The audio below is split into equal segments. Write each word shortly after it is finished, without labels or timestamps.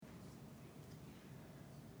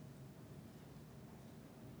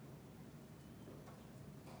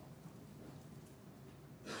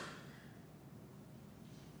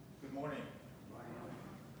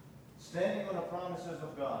Standing on the promises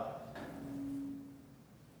of God.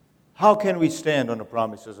 How can we stand on the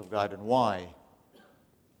promises of God, and why?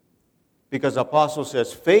 Because the apostle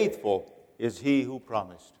says, faithful is he who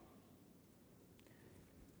promised.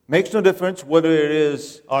 Makes no difference whether it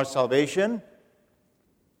is our salvation,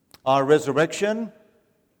 our resurrection,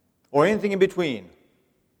 or anything in between.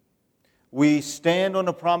 We stand on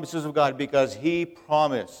the promises of God because he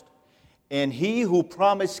promised. And he who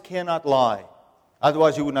promised cannot lie.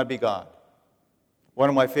 Otherwise, he would not be God. One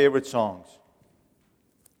of my favorite songs.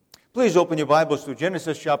 Please open your Bibles to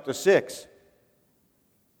Genesis chapter 6.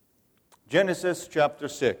 Genesis chapter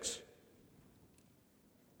 6.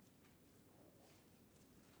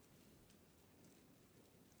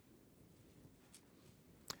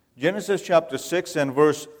 Genesis chapter 6 and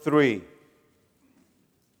verse 3.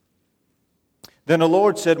 Then the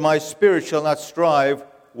Lord said, my spirit shall not strive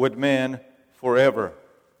with man forever.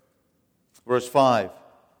 Verse 5.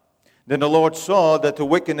 Then the Lord saw that the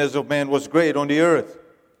wickedness of man was great on the earth,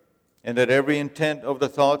 and that every intent of the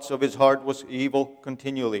thoughts of his heart was evil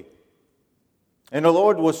continually. And the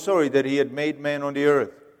Lord was sorry that he had made man on the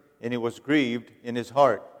earth, and he was grieved in his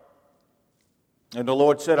heart. And the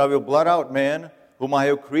Lord said, I will blot out man, whom I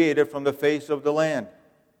have created from the face of the land,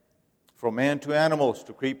 from man to animals,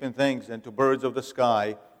 to creeping things, and to birds of the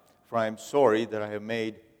sky, for I am sorry that I have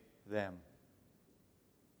made them.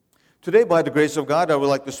 Today, by the grace of God, I would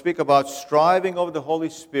like to speak about striving of the Holy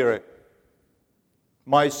Spirit.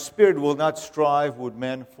 My spirit will not strive with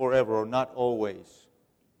men forever, or not always.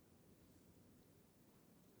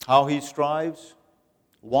 How he strives,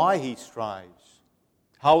 why he strives,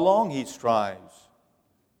 how long he strives.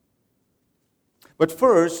 But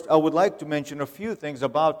first, I would like to mention a few things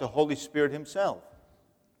about the Holy Spirit himself.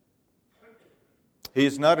 He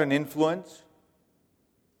is not an influence.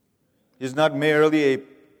 He is not merely an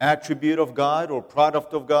attribute of God or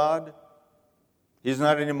product of God. He is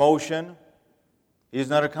not an emotion. He is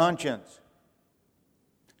not a conscience.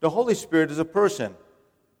 The Holy Spirit is a person.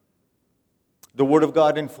 The Word of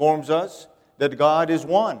God informs us that God is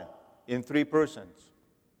one in three persons.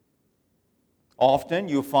 Often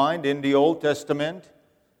you find in the Old Testament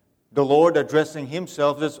the Lord addressing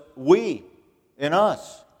himself as we and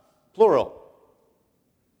us, plural.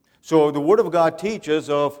 So the Word of God teaches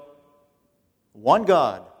of one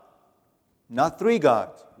God, not three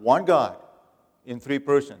gods, one God in three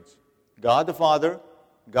persons. God the Father,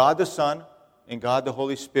 God the Son, and God the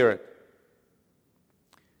Holy Spirit.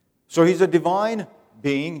 So he's a divine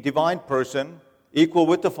being, divine person, equal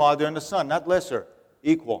with the Father and the Son, not lesser,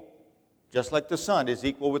 equal. Just like the Son is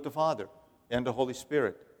equal with the Father and the Holy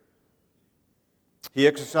Spirit. He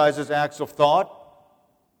exercises acts of thought,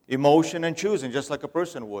 emotion, and choosing, just like a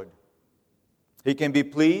person would. He can be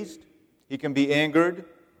pleased, he can be angered,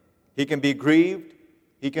 he can be grieved,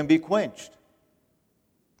 he can be quenched.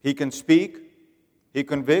 He can speak, he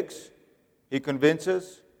convicts, he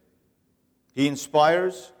convinces, he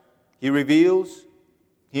inspires, he reveals,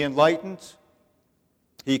 he enlightens,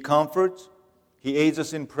 he comforts, he aids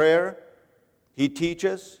us in prayer, he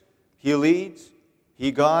teaches, he leads,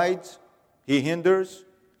 he guides, he hinders,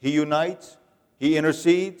 he unites, he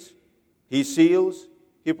intercedes, he seals,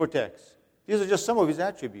 he protects. These are just some of his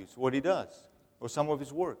attributes, what he does, or some of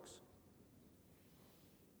his works.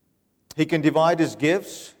 He can divide his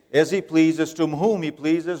gifts as he pleases, to whom he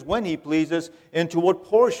pleases, when he pleases, and to what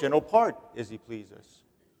portion or part as he pleases.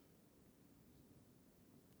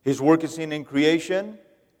 His work is seen in creation,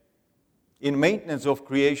 in maintenance of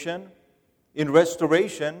creation, in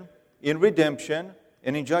restoration, in redemption,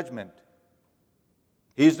 and in judgment.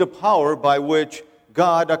 He is the power by which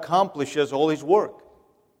God accomplishes all his work.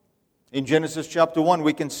 In Genesis chapter 1,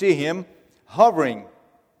 we can see him hovering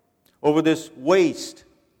over this waste,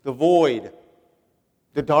 the void,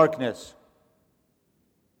 the darkness.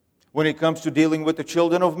 When it comes to dealing with the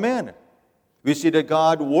children of men, we see that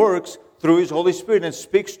God works through his Holy Spirit and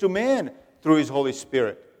speaks to man through his Holy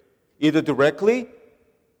Spirit, either directly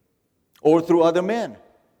or through other men.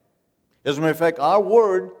 As a matter of fact, our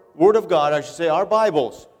Word of God, I should say our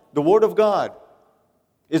Bibles, the Word of God,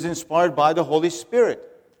 is inspired by the Holy Spirit.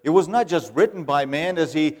 It was not just written by man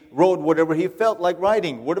as he wrote whatever he felt like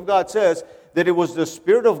writing. The Word of God says that it was the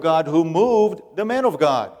Spirit of God who moved the man of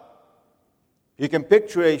God. You can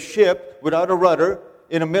picture a ship without a rudder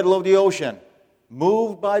in the middle of the ocean,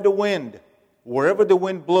 moved by the wind. Wherever the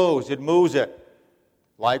wind blows, it moves it.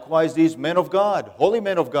 Likewise, these men of God, holy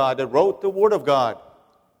men of God that wrote the Word of God,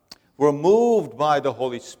 were moved by the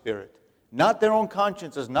Holy Spirit. Not their own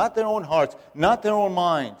consciences, not their own hearts, not their own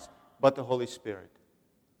minds, but the Holy Spirit.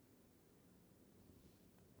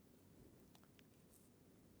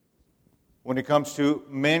 When it comes to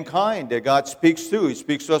mankind that God speaks to, He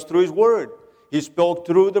speaks to us through His Word. He spoke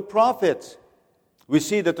through the prophets. We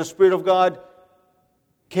see that the Spirit of God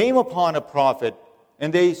came upon a prophet,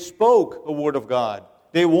 and they spoke a word of God.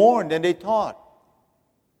 They warned and they taught.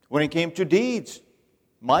 When it came to deeds,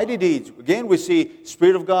 mighty deeds, again we see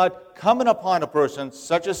Spirit of God coming upon a person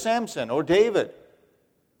such as Samson or David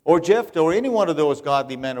or Jephthah or any one of those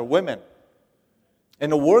godly men or women.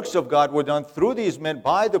 And the works of God were done through these men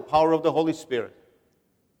by the power of the Holy Spirit.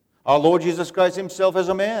 Our Lord Jesus Christ Himself as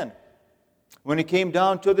a man, when He came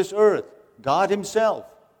down to this earth, God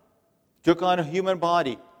Himself took on a human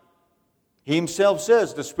body. He Himself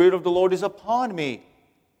says, the Spirit of the Lord is upon me.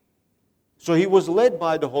 So He was led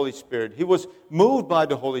by the Holy Spirit. He was moved by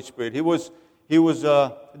the Holy Spirit. He was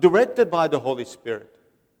directed by the Holy Spirit.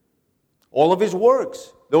 All of His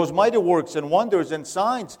works, those mighty works and wonders and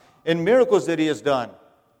signs and miracles that He has done,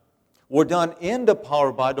 were done in the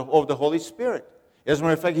power of the Holy Spirit. As a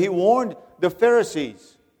matter of fact, He warned the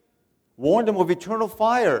Pharisees, warned them of eternal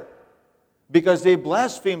fire, because they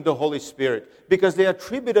blasphemed the Holy Spirit, because they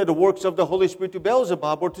attributed the works of the Holy Spirit to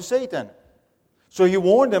Beelzebub or to Satan. So He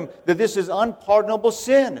warned them that this is unpardonable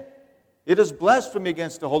sin. It is blasphemy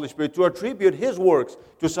against the Holy Spirit to attribute His works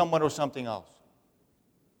to someone or something else.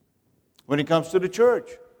 When it comes to the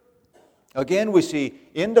church, again we see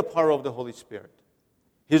in the power of the Holy Spirit,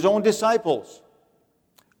 His own disciples,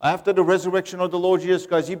 after the resurrection of the Lord Jesus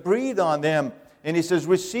Christ, He breathed on them. And He says,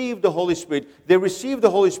 receive the Holy Spirit. They received the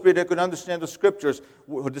Holy Spirit. They could understand the Scriptures.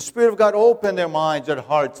 The Spirit of God opened their minds, their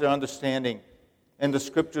hearts, their understanding, and the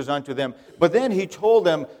Scriptures unto them. But then He told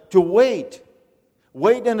them to wait.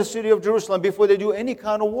 Wait in the city of Jerusalem before they do any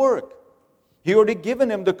kind of work. He already given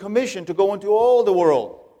them the commission to go into all the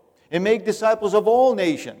world and make disciples of all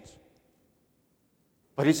nations.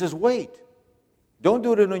 But He says, wait. Don't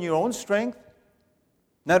do it in your own strength,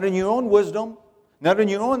 not in your own wisdom, not in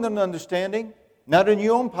your own understanding, not in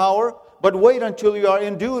your own power, but wait until you are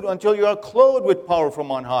endued, until you are clothed with power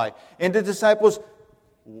from on high. And the disciples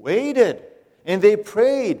waited, and they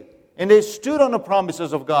prayed, and they stood on the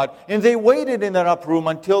promises of God, and they waited in that upper room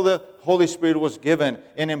until the Holy Spirit was given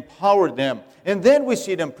and empowered them. And then we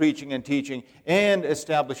see them preaching and teaching and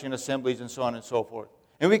establishing assemblies and so on and so forth.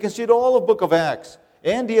 And we can see the whole book of Acts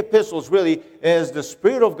and the epistles really as the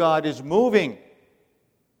Spirit of God is moving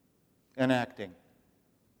and acting.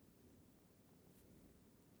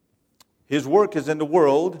 His work is in the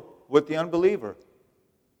world with the unbeliever.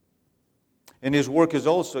 And His work is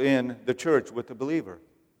also in the church with the believer.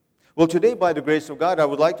 Well, today, by the grace of God, I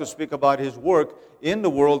would like to speak about His work in the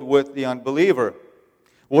world with the unbeliever.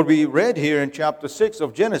 What we read here in chapter 6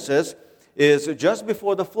 of Genesis is just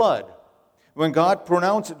before the flood, when God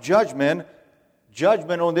pronounced judgment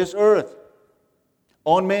on this earth,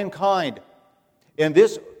 on mankind. And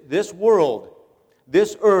this world,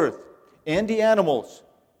 this earth, and the animals,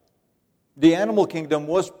 the animal kingdom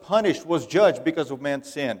was punished, was judged because of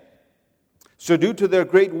man's sin. So due to their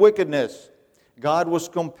great wickedness, God was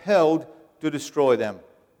compelled to destroy them.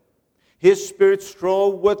 His Spirit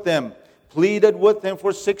strove with them, pleaded with them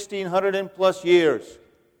for 1,600 and plus years,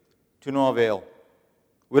 to no avail,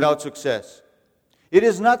 without success. It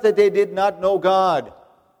is not that they did not know God.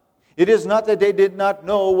 It is not that they did not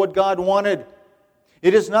know what God wanted.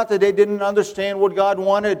 It is not that they didn't understand what God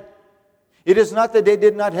wanted. It is not that they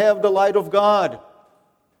did not have the light of God.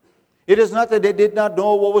 It is not that they did not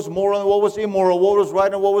know what was moral and what was immoral, what was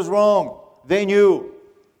right and what was wrong. They knew.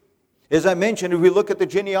 As I mentioned, if we look at the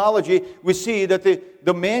genealogy, we see that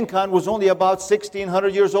the mankind was only about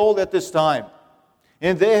 1,600 years old at this time.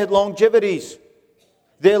 And they had longevities.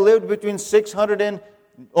 They lived between 600 and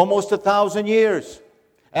almost 1,000 years.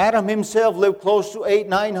 Adam himself lived close to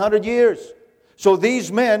 900 years. So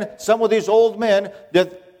these men, some of these old men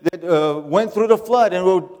that went through the flood and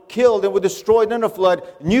were killed and were destroyed in the flood,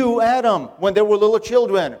 knew Adam when they were little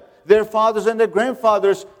children. Their fathers and their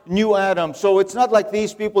grandfathers knew Adam. So it's not like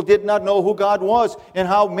these people did not know who God was and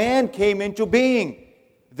how man came into being.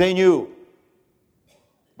 They knew.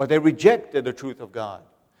 But they rejected the truth of God.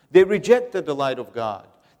 They rejected the light of God.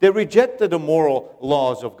 They rejected the moral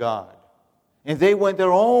laws of God. And they went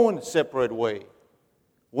their own separate way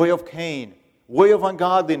of Cain, way of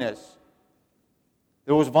ungodliness.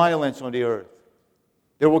 There was violence on the earth.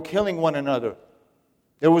 They were killing one another.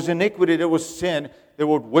 There was iniquity, there was sin, there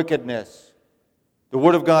was wickedness. The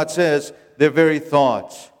Word of God says their very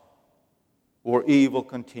thoughts were evil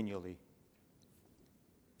continually.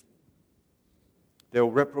 Their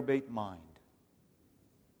reprobate mind,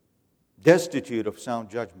 destitute of sound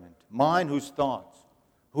judgment, mind whose thoughts,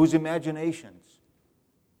 whose imaginations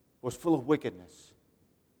was full of wickedness,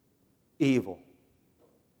 evil.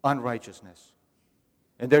 unrighteousness.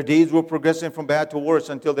 And their deeds were progressing from bad to worse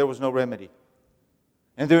until there was no remedy.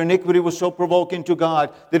 And their iniquity was so provoking to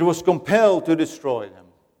God that it was compelled to destroy them.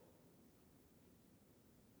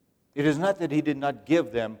 It is not that He did not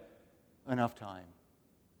give them enough time.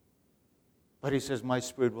 But He says, my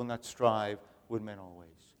Spirit will not strive with men always.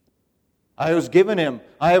 I have given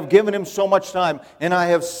him so much time, and I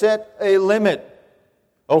have set a limit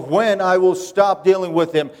of when I will stop dealing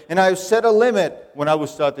with him. And I have set a limit when I will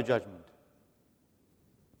start the judgment.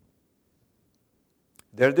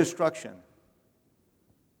 Their destruction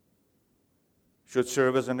should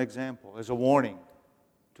serve as an example, as a warning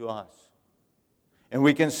to us. And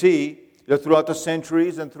we can see that throughout the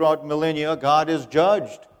centuries and throughout millennia, God has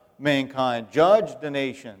judged mankind, judged the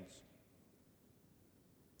nations.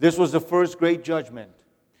 This was the first great judgment.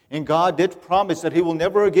 And God did promise that He will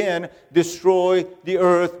never again destroy the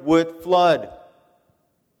earth with flood.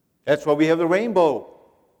 That's why we have the rainbow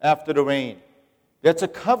after the rain. That's a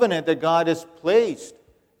covenant that God has placed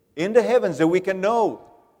in the heavens that we can know,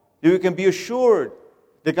 that we can be assured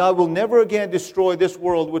that God will never again destroy this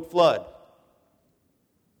world with flood.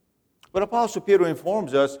 But Apostle Peter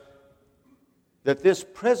informs us that this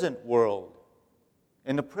present world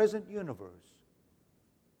and the present universe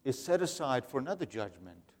is set aside for another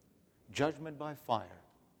judgment, judgment by fire.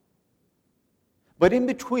 But in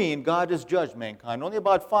between, God has judged mankind. Only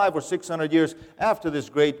about 500 or 600 years after this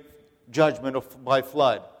great judgment by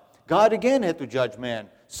flood, God again had to judge man.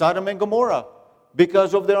 Sodom and Gomorrah,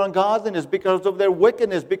 because of their ungodliness, because of their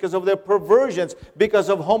wickedness, because of their perversions, because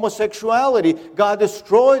of homosexuality, God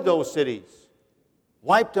destroyed those cities,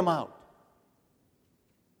 wiped them out.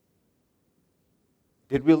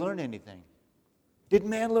 Did we learn anything? Did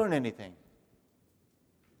man learn anything?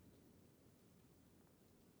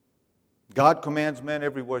 God commands men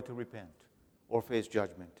everywhere to repent or face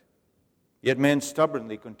judgment. Yet man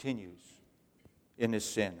stubbornly continues in his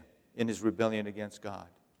sin, in his rebellion against God.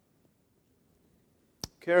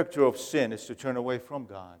 Character of sin is to turn away from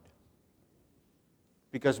God.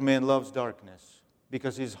 Because man loves darkness.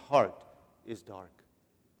 Because his heart is dark.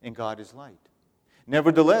 And God is light.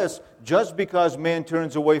 Nevertheless, just because man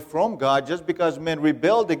turns away from God, just because man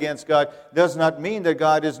rebelled against God, does not mean that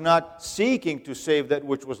God is not seeking to save that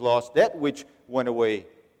which was lost, that which went away,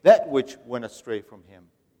 that which went astray from Him.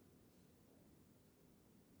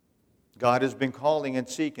 God has been calling and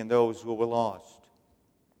seeking those who were lost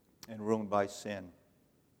and ruined by sin.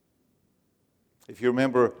 If you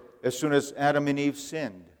remember, as soon as Adam and Eve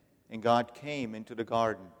sinned, and God came into the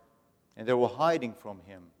garden, and they were hiding from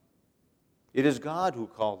Him, it is God who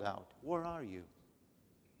called out, "Where are you?"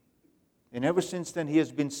 And ever since then, He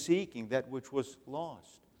has been seeking that which was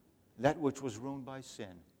lost, that which was ruined by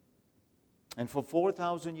sin. And for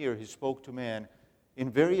 4,000 years, He spoke to man in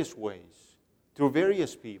various ways, through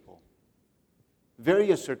various people,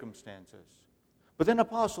 various circumstances. But then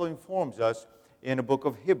Apostle informs us in the book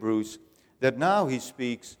of Hebrews that now He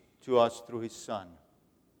speaks to us through His Son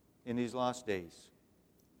in these last days.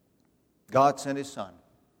 God sent His Son.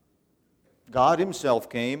 God Himself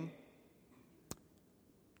came,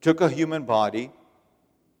 took a human body,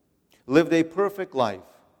 lived a perfect life,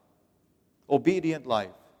 obedient life.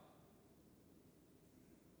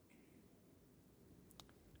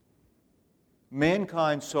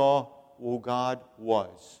 Mankind saw who God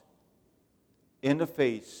was in the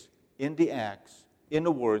face, in the acts, in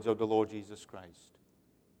the words of the Lord Jesus Christ.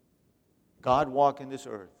 God walked in this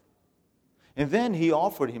earth. And then He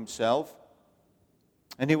offered Himself,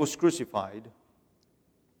 and He was crucified.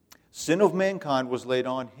 Sin of mankind was laid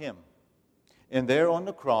on Him. And there on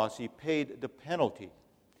the cross, He paid the penalty.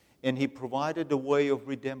 And He provided the way of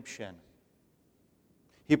redemption.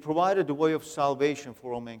 He provided the way of salvation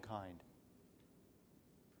for all mankind.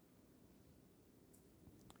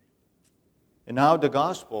 And now the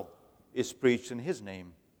gospel is preached in His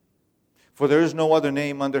name. For there is no other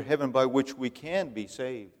name under heaven by which we can be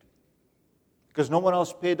saved. Because no one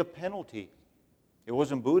else paid the penalty. It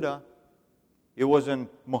wasn't Buddha. It wasn't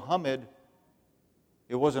Muhammad.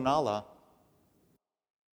 It wasn't Allah.